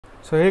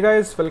So hey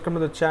guys, welcome to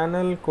the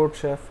channel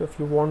CodeChef. If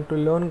you want to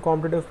learn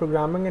competitive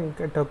programming and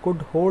get a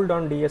good hold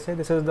on DSA,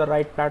 this is the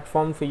right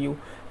platform for you.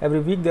 Every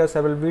week there are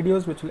several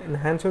videos which will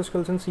enhance your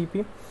skills in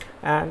CP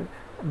and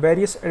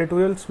various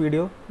editorials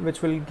video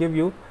which will give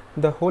you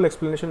the whole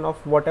explanation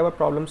of whatever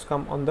problems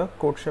come on the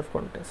CodeChef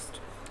contest.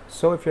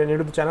 So if you're new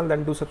to the channel,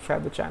 then do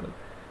subscribe the channel.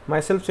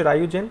 Myself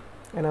Chirayu Jain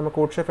and I'm a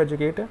CodeChef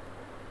educator.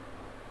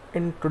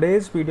 In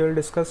today's video we'll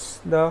discuss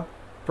the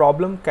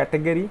problem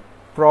category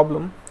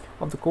problem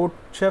of the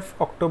CodeChef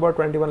October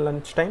 21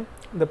 lunchtime.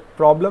 The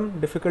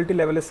problem difficulty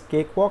level is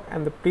cakewalk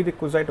and the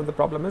prerequisite of the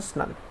problem is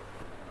none.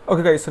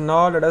 Okay guys, so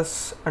now let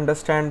us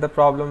understand the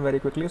problem very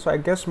quickly. So I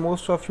guess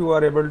most of you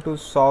are able to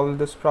solve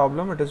this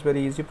problem. It is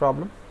very easy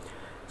problem.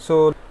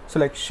 So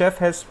like chef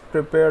has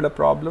prepared a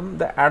problem.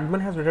 The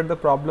admin has written the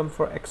problem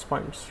for X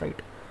points,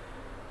 right?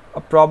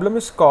 A problem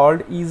is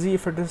called easy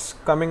if it is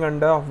coming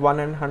under 1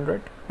 and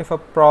 100. If a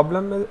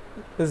problem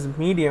is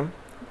medium,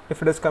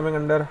 if it is coming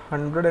under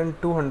 100 and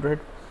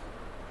 200.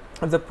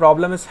 If the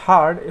problem is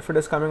hard, if it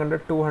is coming under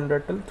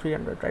 200 till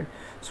 300, right?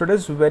 So it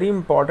is very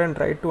important,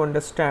 right, to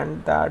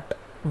understand that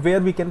where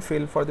we can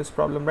fail for this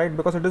problem, right?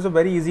 Because it is a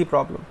very easy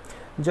problem.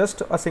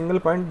 Just a single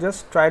point,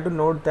 just try to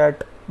note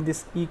that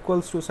this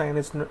equals to sign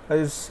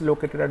is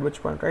located at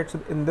which point, right? So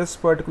in this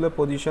particular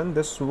position,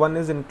 this 1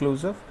 is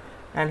inclusive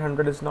and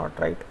 100 is not,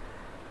 right?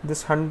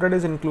 This 100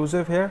 is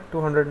inclusive here,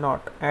 200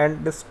 not,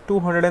 and this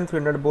 200 and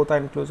 300 both are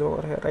inclusive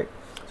over here, right?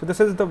 So this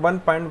is the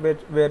one point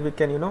where we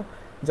can,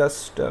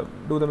 just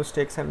do the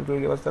mistakes and it will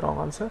give us the wrong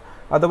answer.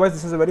 Otherwise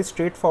this is a very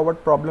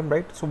straightforward problem,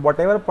 right? So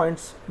whatever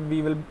points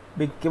we will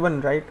be given,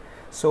 right,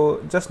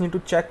 so just need to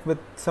check with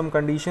some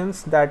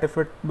conditions that if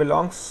it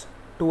belongs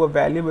to a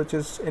value which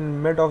is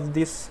in mid of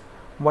this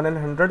 1 and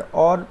 100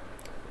 or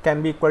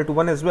can be equal to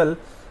 1 as well,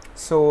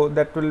 so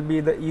that will be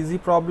the easy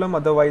problem.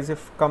 Otherwise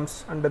if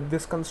comes under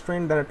this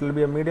constraint, then it will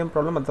be a medium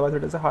problem, otherwise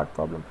it is a hard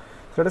problem.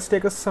 So let us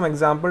take some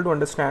example to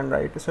understand,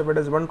 right? So if it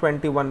is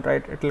 121,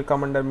 right, it will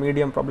come under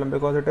medium problem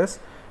because it is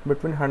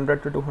between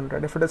 100 to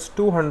 200. If it is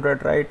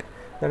 200, right,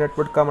 then it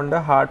would come under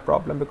hard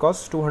problem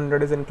because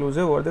 200 is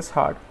inclusive over this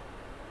hard,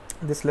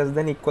 this less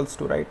than equals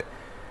to, right?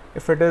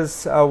 If it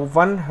is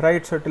 1,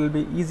 right, so it will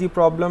be easy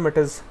problem. If it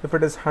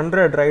is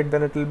 100, right,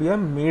 then it will be a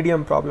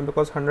medium problem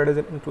because 100 is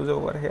inclusive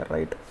over here,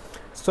 right?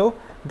 So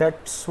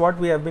that's what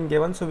we have been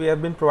given. So we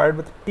have been provided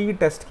with t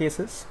test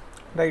cases,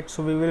 right?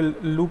 So we will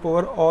loop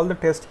over all the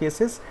test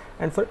cases,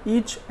 and for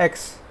each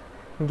x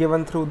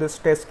given through this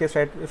test case,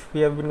 right, if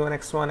we have been given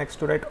x1,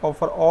 x2, right, or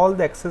for all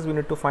the x's we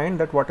need to find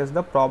that what is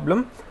the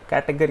problem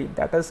category,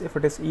 that is if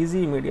it is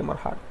easy, medium or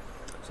hard.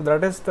 So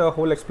that is the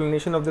whole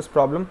explanation of this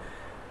problem.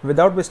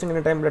 Without wasting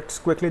any time, let's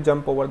quickly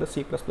jump over the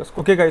C++ code.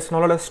 Okay guys,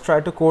 now let us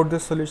try to code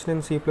this solution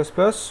in C++.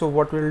 So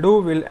what we'll do,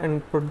 we'll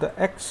input the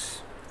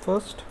x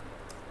first.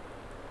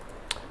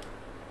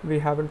 We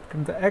have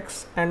input the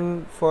x,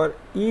 and for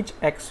each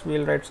x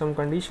we'll write some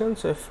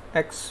conditions. So if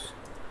x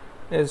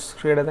is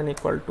greater than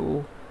equal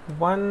to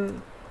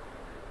 1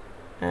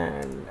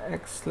 and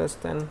x less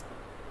than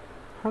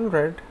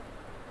 100,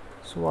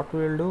 so what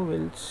we'll do,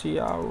 we'll see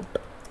out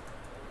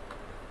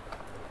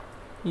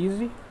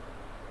easy,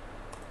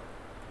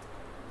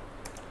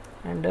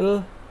 and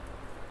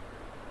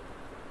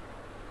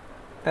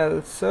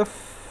else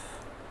if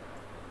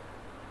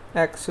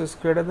x is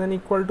greater than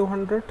equal to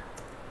 100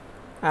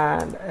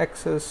 and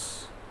x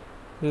is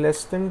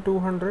less than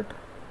 200,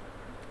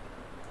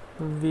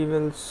 we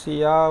will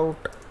see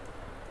out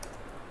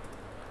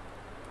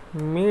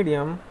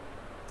medium,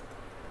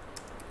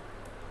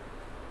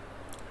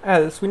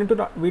 else we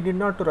need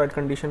not to write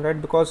condition,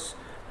 right, because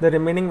the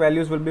remaining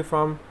values will be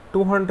from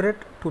 200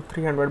 to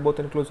 300 both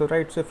inclusive,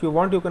 right? So if you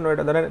want, you can write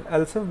other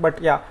else if,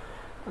 but yeah,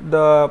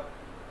 the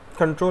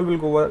control will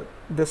go over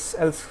this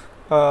else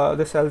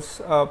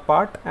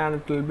part and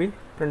it will be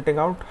printing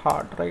out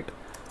hard, right?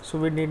 So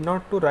we need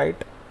not to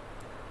write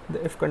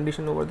the if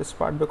condition over this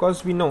part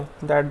because we know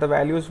that the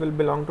values will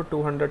belong to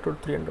 200 to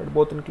 300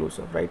 both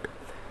inclusive, right?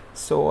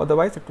 So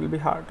otherwise it will be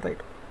hard, right?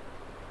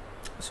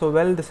 So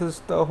well, this is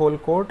the whole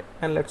code,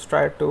 and let's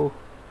try to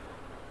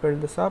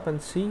build this up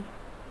and see.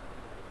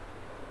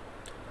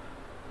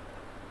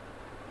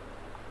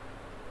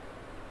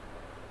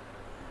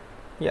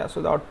 Yeah,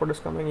 so the output is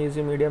coming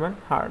easy, medium and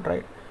hard,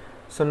 right?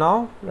 So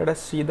now let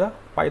us see the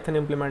Python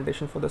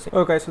implementation for the same.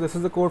 Okay, so this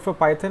is the code for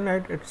Python,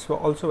 right? It's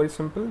also very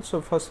simple.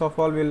 So first of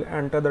all, we'll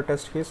enter the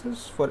test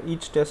cases. For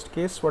each test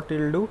case, what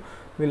we'll do,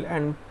 we'll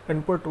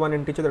input one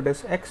integer, that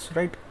is x,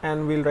 right?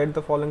 And we'll write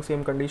the following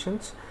same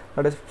conditions.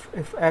 That is,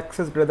 if x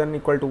is greater than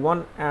equal to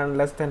 1 and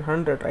less than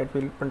 100, right,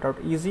 we'll print out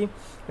easy.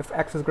 If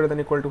x is greater than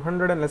equal to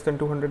 100 and less than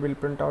 200, we'll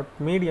print out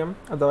medium.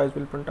 Otherwise,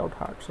 we'll print out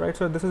hard, right?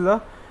 So this is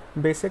the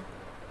basic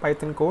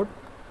Python code.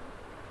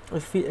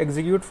 If we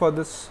execute for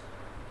this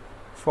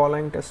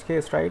following test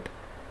case, right,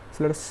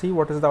 so let us see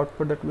what is the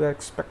output that we are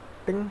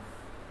expecting.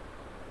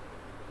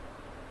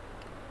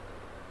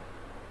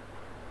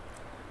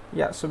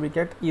 Yeah, so we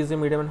get easy,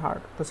 medium and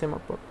hard, the same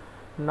output.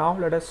 Now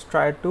let us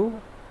try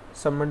to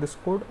submit this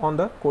code on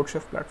the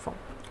CodeChef platform.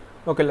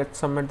 Okay, let's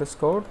submit this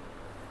code.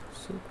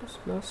 C++.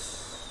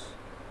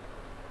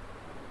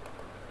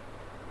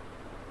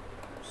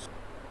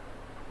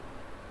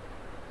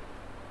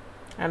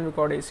 and we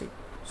got AC.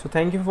 So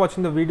thank you for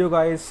watching the video,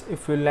 guys.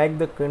 If you like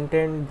the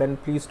content, then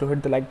please do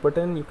hit the like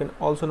button. You can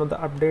also know the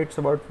updates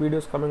about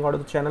videos coming out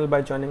of the channel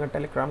by joining a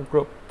Telegram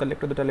group. The link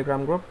to the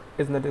Telegram group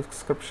is in the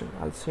description.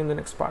 I'll see you in the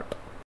next part.